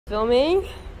Filming.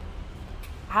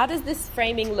 How does this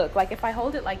framing look? Like if I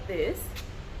hold it like this.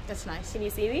 That's nice. Can you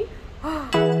see me?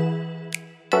 I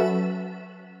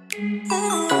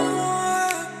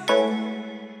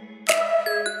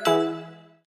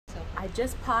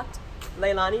just parked.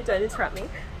 Leilani, don't interrupt me.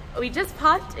 We just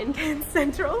parked in Cairns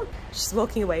Central. She's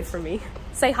walking away from me.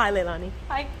 Say hi, Leilani.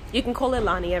 Hi. You can call her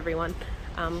Lani, everyone,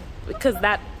 because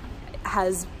that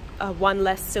has one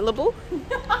less syllable.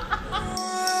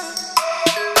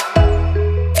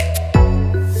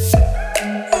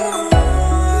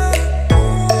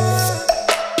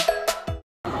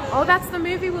 Oh, that's the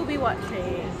movie we'll be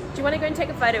watching. Do you want to go and take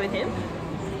a photo with him?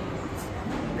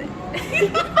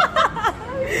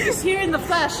 He's here in the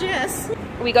flesh, yes.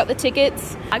 We got the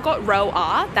tickets. I got row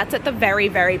R. That's at the very,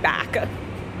 very back. I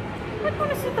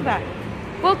want to sit at the back.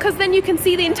 Well, because then you can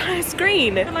see the entire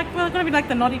screen. We're going to be like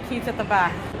the naughty kids at the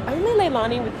back. Only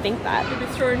Leilani would think that. We'll be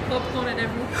throwing popcorn at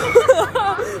everyone.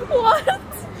 What?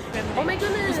 Oh my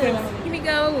goodness. Here we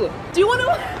go. Do you want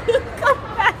to come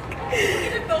back?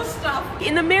 Look at those stuff.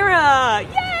 In the mirror.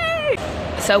 Yay!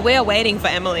 So we're waiting for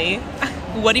Emily.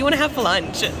 What do you want to have for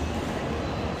lunch?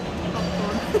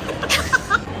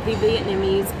 The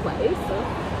Vietnamese place.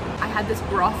 I had this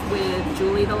broth with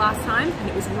Julie the last time and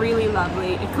it was really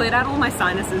lovely. It cleared out all my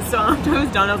sinuses, so after I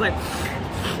was done I was like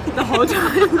the whole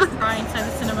time. Crying inside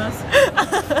the cinemas.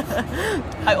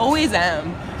 I always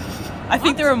am. I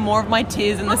think there are more of my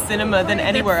tears in the cinema than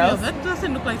anywhere else. That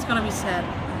doesn't look like it's gonna be sad.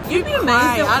 You'd be amazed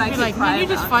at what I'd be like, man, you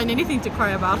just find anything to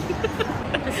cry about.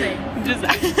 Just saying.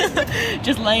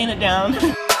 Just laying it down.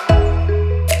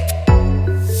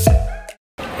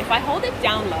 If I hold it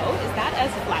down low, is that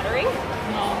as flattering?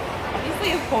 No.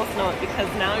 Obviously, of course not, because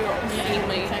now you're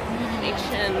obscenely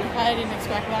Asian. I didn't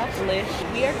expect that. English.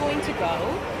 We are going to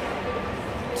go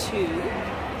to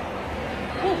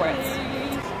Woolworths.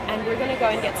 And we're going to go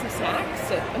and get some snacks.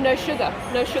 So, no sugar.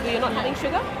 No sugar. You're not having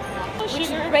sugar? No Which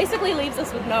sugar. basically leaves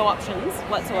us with no options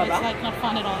whatsoever. It's like not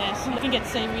fun at all, yes. You can get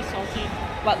savory, salty.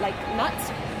 But like nuts.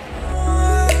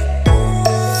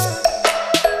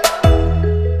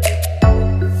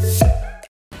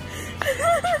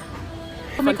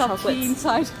 Make up tea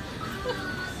inside.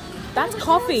 That's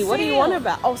coffee. What do you want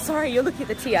about? Oh, sorry, you're looking at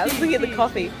the tea. I was looking at the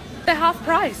coffee. They're half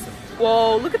price.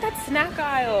 Whoa, look at that snack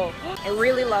aisle. I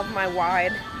really love my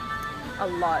wide a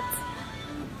lot.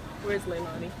 Where's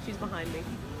Leilani? She's behind me.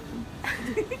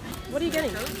 What are you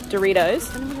getting?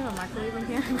 Doritos. Can we have a microwave in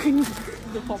here? We need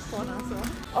the popcorn also.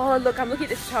 Oh, look, I'm looking at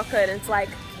this chocolate and it's like,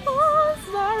 oh,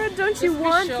 Zara, don't you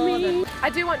want me?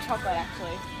 I do want chocolate,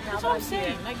 actually. That's what I'm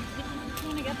saying. Like, you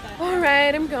want to get that. All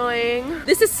right, I'm going.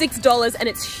 This is $6 and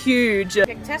it's huge.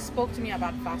 Okay, Tess spoke to me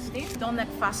about fasting. Don't let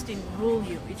fasting rule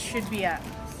you. It should be a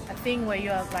thing where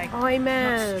you're like, oh,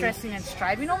 amen. Not stressing and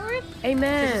striving over it.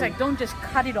 Amen. So it's like, don't just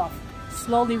cut it off.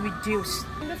 Slowly reduce. I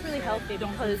think that's really healthy.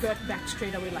 Don't revert back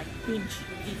straight away like binge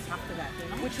eats after that, you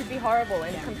know? Which would be horrible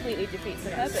and completely defeats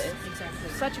the purpose. Exactly.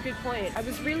 Such a good point. I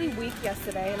was really weak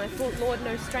yesterday and I thought, Lord,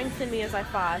 no, strengthen me as I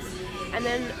fast. And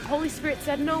then Holy Spirit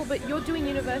said, no, but you're doing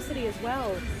university as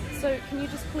well. So can you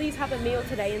just please have a meal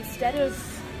today instead of,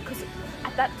 because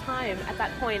at that time, at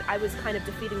that point, I was kind of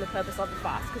defeating the purpose of the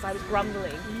fast because I was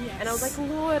grumbling. Yes. And I was like,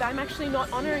 Lord, I'm actually not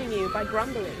honoring you by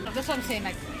grumbling. That's what I'm saying.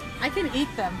 Like, I can eat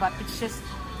them, but it's just,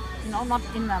 you know, not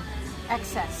in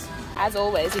excess. As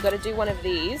always, you got to do one of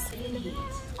these.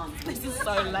 This is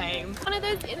so lame. One of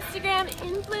those Instagram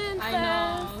influencers. I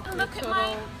know. Oh, look at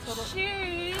my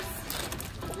shoes.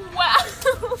 Wow.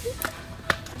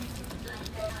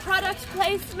 Product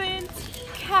placement.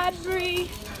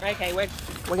 Cadbury. Okay, we're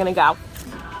gonna go.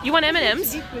 You want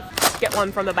M&Ms? Get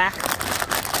one from the back.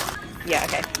 Yeah,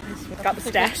 okay. Got the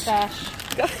stash.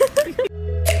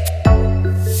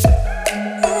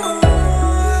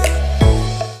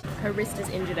 Her wrist is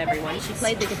injured, everyone. She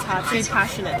played the guitar too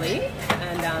passionately.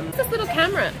 And this little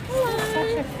camera.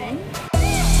 Such a thing.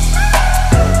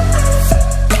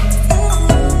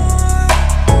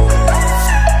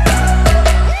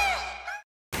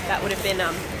 That would have been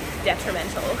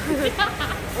detrimental.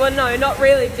 Well, no, not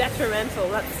really detrimental.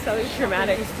 That's so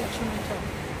traumatic.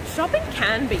 Shopping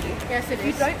can be. Yes, it if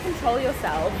you don't control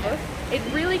yourself, it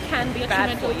really can be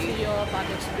bad for you. To your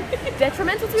budget.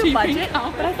 Detrimental to your budget,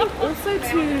 but I think also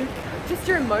to just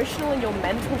your emotional and your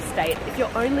mental state. If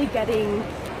you're only getting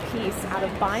peace out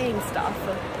of buying stuff,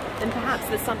 then perhaps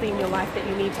there's something in your life that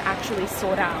you need to actually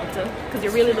sort out because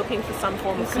you're really looking for some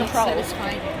form of control.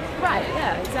 Satisfying. Right,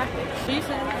 yeah, exactly.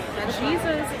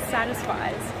 Jesus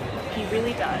satisfies. He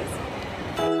really does.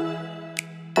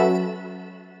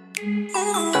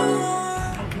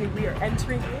 Okay, we are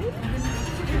entering in.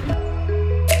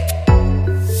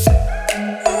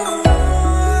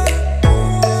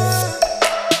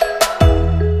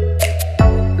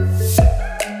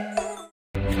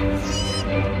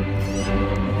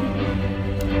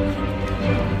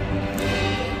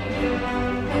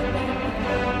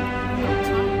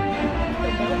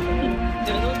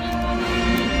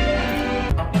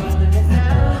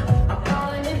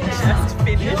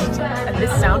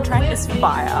 soundtrack is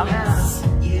fire.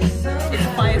 It's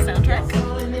a fire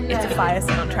soundtrack. It's a fire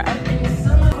soundtrack.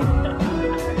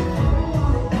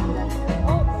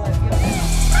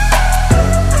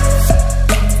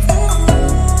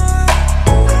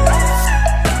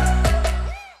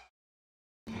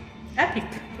 Epic.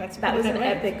 That was an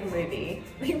epic movie.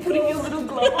 You're putting your little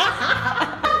glove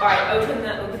on. Alright, open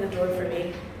the door for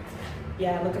me.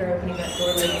 Yeah, look at her opening that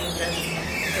door, ladies and gents.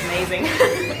 It's amazing.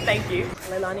 Thank you.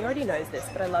 Leilani already knows this,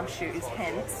 but I love shoes,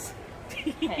 hence.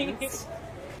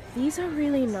 These are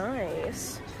really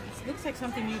nice. It looks like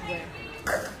something you'd wear.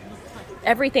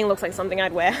 Everything looks like something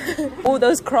I'd wear. Oh,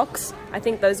 those Crocs. I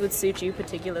think those would suit you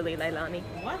particularly, Leilani.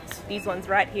 What? These ones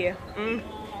right here.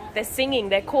 They're singing,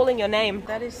 they're calling your name.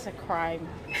 That is a crime.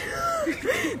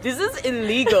 This is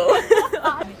illegal.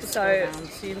 So,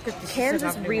 see, look at this. Cairns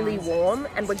is really warm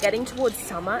and we're getting towards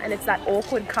summer and it's that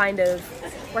awkward kind of,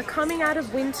 we're coming out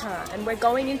of winter and we're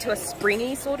going into a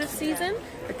springy sort of season,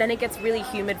 but then it gets really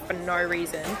humid for no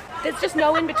reason. There's just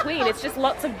no in between, it's just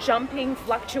lots of jumping,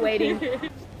 fluctuating.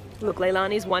 Look,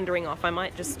 Leilani's wandering off. I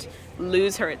might just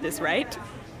lose her at this rate.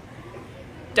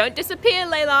 Don't disappear,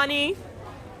 Leilani.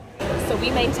 So we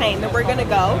maintain that we're gonna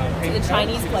go to the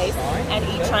Chinese place and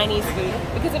eat Chinese food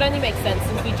because it only makes sense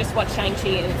since we just watched Shang-Chi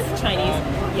and it's Chinese.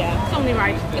 Yeah, It's only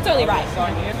right. it's only right.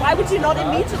 Why would you not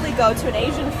immediately go to an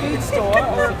Asian food store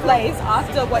or a place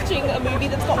after watching a movie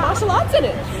that's got martial arts in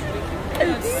it?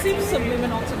 It seems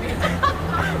subliminal to me.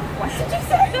 What did you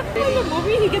say? In the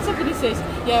movie, he gets up and he says,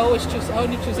 "Yeah, I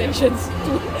only choose Asians."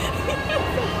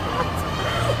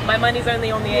 My money's only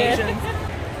on the Asians.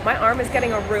 My arm is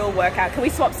getting a real workout. Can we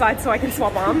swap sides so I can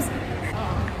swap arms?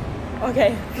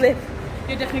 Okay, flip.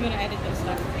 You're definitely gonna edit this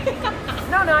stuff.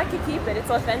 No, I can keep it.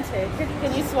 It's authentic.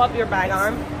 Can you swap your bag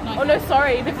arm? Oh no,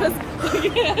 sorry, because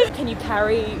can you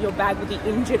carry your bag with the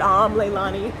injured arm,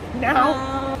 Leilani?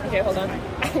 Now? Okay, hold on.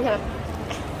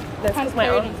 That's because my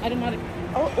arm. I don't know.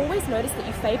 I'll always notice that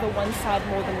you favor one side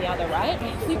more than the other, right?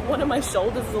 I think one of my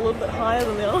shoulders is a little bit higher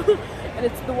than the other, and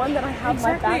it's the one that I have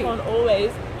my back on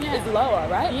always is lower,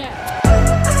 right? Yeah.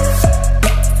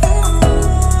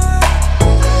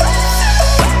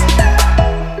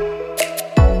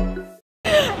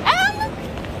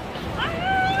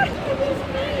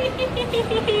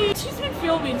 She's been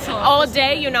filming so all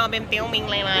day, you know, I've been filming,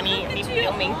 Leilani. I've been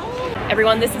filming.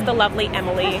 Everyone, this is the lovely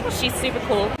Emily. She's super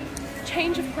cool.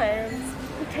 Change of plans.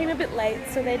 We came a bit late,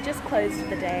 so they're just closed for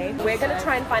the day. We're gonna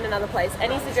try and find another place.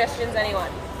 Any suggestions,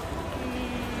 anyone?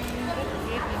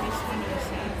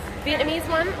 Vietnamese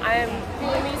one?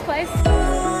 Vietnamese place?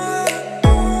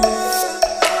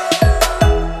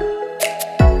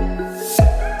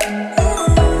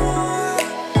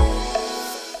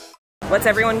 What's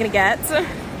everyone gonna get?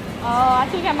 Oh, I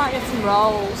think I might get some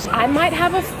rolls. I might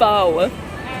have a pho.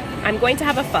 I'm going to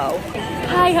have a pho.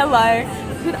 Hi, hello.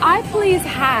 Could I please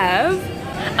have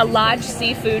a large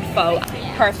seafood pho?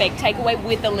 Perfect. Takeaway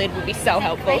with the lid would be so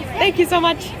helpful. Thank you so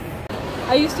much.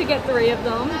 I used to get 3 of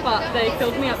them, but they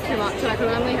filled me up too much and I could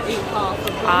only eat half of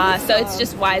them. So it's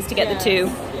just wise to get the 2.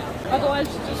 Otherwise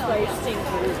you're just wasting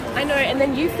food. I know, and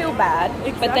then you feel bad,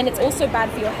 but then it's also bad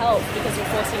for your health because you're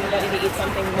forcing your body to eat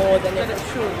something more than it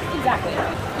should. Exactly.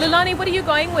 Leilani, what are you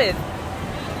going with?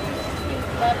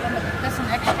 That's an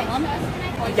extra one.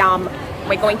 Yum.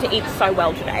 We're going to eat so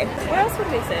well today. Where else would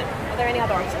we sit? Are there any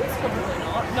other options? Probably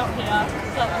not here.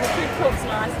 But the food court's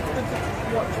nice, it's good to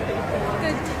watch people.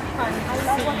 Good. I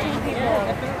love watching people.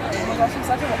 Oh my gosh, I'm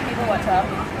such a people watcher.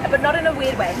 But not in a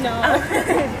weird way. No.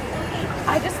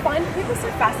 I just find people so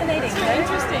fascinating. It's so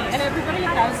interesting, and everybody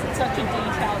has such a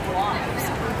detailed life.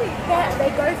 Yeah, they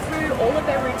go through all of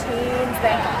their routines,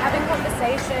 they're having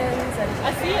conversations, and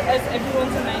I see it as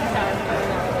everyone's a main character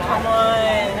in our life. come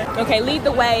on. Okay, lead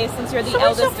the way since you're the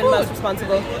eldest and most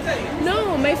responsible.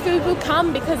 No, my food will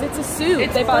come because it's a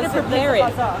soup. They've got to prepare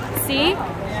it. See?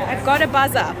 I've got a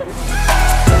buzzer.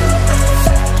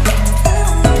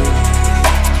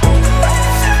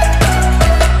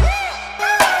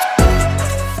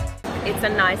 It's a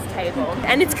nice table.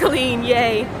 And it's clean,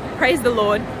 yay. Praise the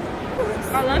Lord.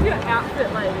 I love your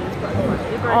outfit, ladies, by the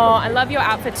way. Oh, I love your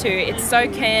outfit too. It's so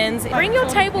Cairns. Bring your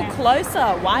table closer.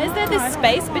 Why is there this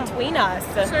space between us?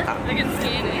 So I can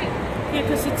scan it. Yeah,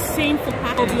 because it's seen for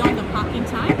packing beyond the packing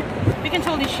time. We can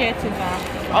totally share 2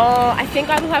 bags. Oh, I think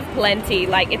I will have plenty.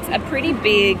 Like, it's a pretty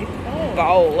big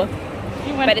bowl.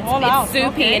 But it's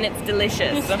soupy and it's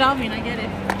delicious. You're starving, I get it.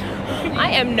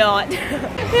 I am not.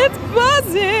 It's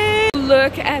buzzing.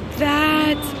 Look at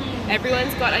that.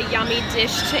 Everyone's got a yummy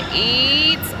dish to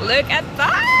eat. Look at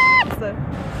that.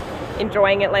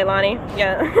 Enjoying it, Leilani?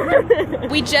 Yeah.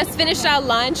 We just finished our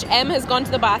lunch. Em has gone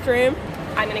to the bathroom.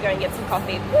 I'm gonna go and get some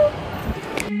coffee.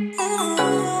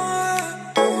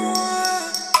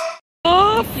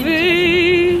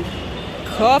 Coffee!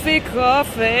 Coffee,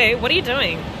 coffee. What are you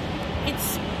doing? It's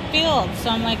spilled, so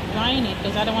I'm like drying it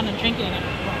because I don't want to drink it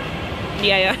anymore.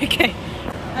 Yeah, okay.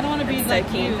 I don't want to be I'm like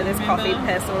so keen you, for this remember? coffee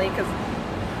personally because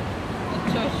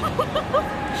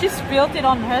She spilled it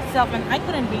on herself and I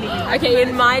couldn't believe it. okay,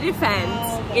 in my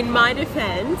defense,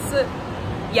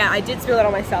 yeah, I did spill it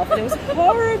on myself and it was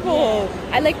horrible.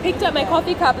 I like picked up my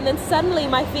coffee cup and then suddenly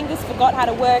my fingers forgot how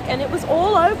to work and it was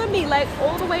all over me, like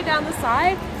all the way down the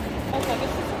side. I was like, is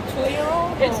this a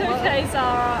 2-year-old? It's okay,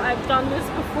 Zara. I've done this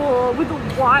before with a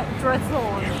white dress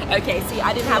on. Okay, see,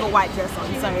 I didn't have a white dress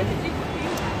on, so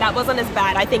that wasn't as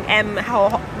bad. I think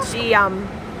she's home.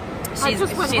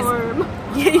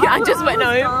 Yeah, I just went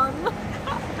home.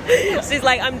 She's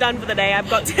like, I'm done for the day. I've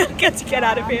got to get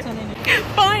out of here.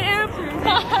 Bye, Em.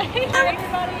 Bye,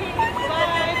 everybody.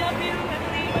 Bye. Love you.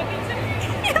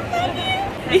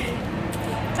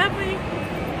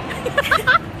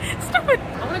 Stop it. I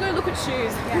want to go look at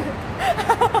shoes.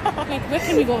 Okay, where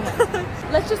can we go now?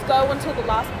 Let's just go until the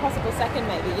last possible second,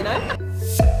 maybe, you know?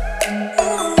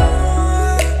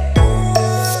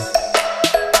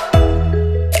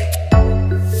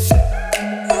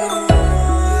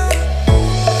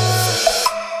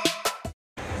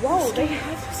 Whoa, they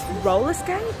have roller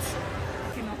skates?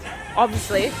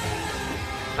 Obviously.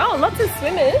 Oh, lots of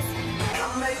swimmers.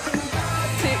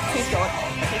 Too short.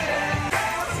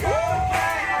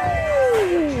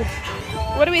 Ooh.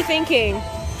 What are we thinking?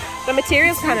 The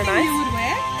material's kind of nice. You would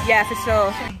wear? Yeah, for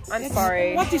sure. I'm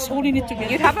sorry. What is holding it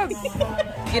together? You'd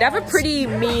have a pretty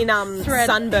mean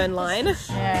sunburn line.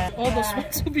 Yeah, all those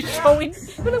spots will be showing.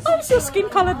 Why is your skin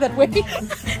colored that way?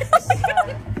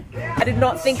 I did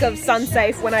not think of sun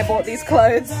safe when I bought these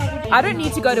clothes. I don't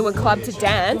need to go to a club to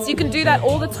dance. You can do that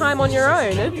all the time on your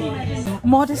own.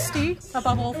 Modesty,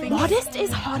 above all things. Modest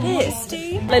is hottest.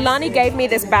 Leilani gave me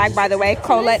this bag, by the way,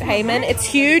 Colette Heyman. It's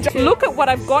huge. Look at what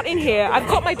I've got in here. I've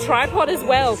got my tripod as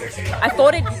well. I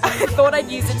thought I'd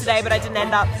use it today, but I didn't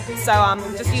end up. So I'm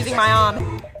just using my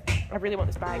arm. I really want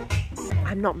this bag.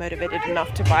 I'm not motivated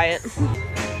enough to buy it.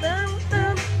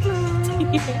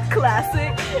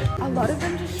 Classic. A lot of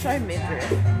them just show midriff.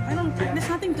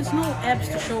 There's no abs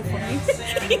to show for me.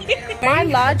 My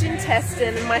large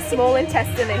intestine and my small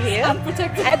intestine are here.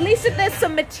 Unprotected. At least if there's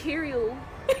some material,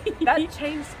 that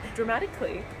changed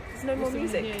dramatically. There's no more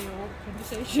music. Hear your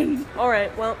conversation.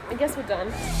 Alright, well, I guess we're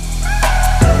done.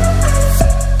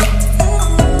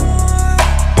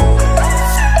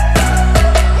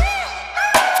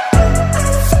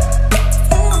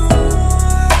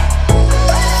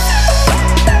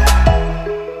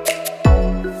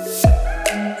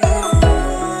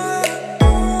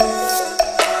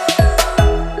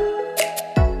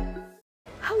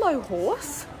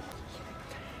 Horse.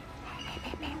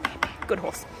 Good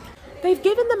horse. They've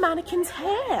given the mannequins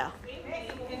hair.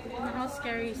 How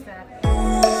scary is that?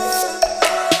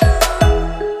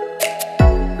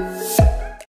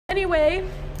 Anyway,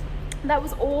 that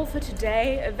was all for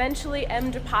today. Eventually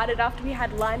Em departed after we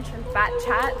had lunch and fat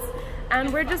chats,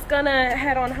 and we're just gonna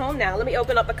head on home now. Let me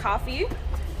open up the car for you.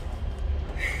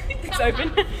 It's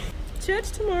open.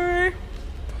 Church tomorrow.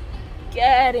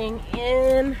 Getting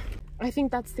in. I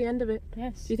think that's the end of it.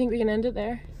 Yes. Do you think we can end it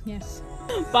there? Yes.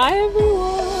 Bye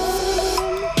everyone.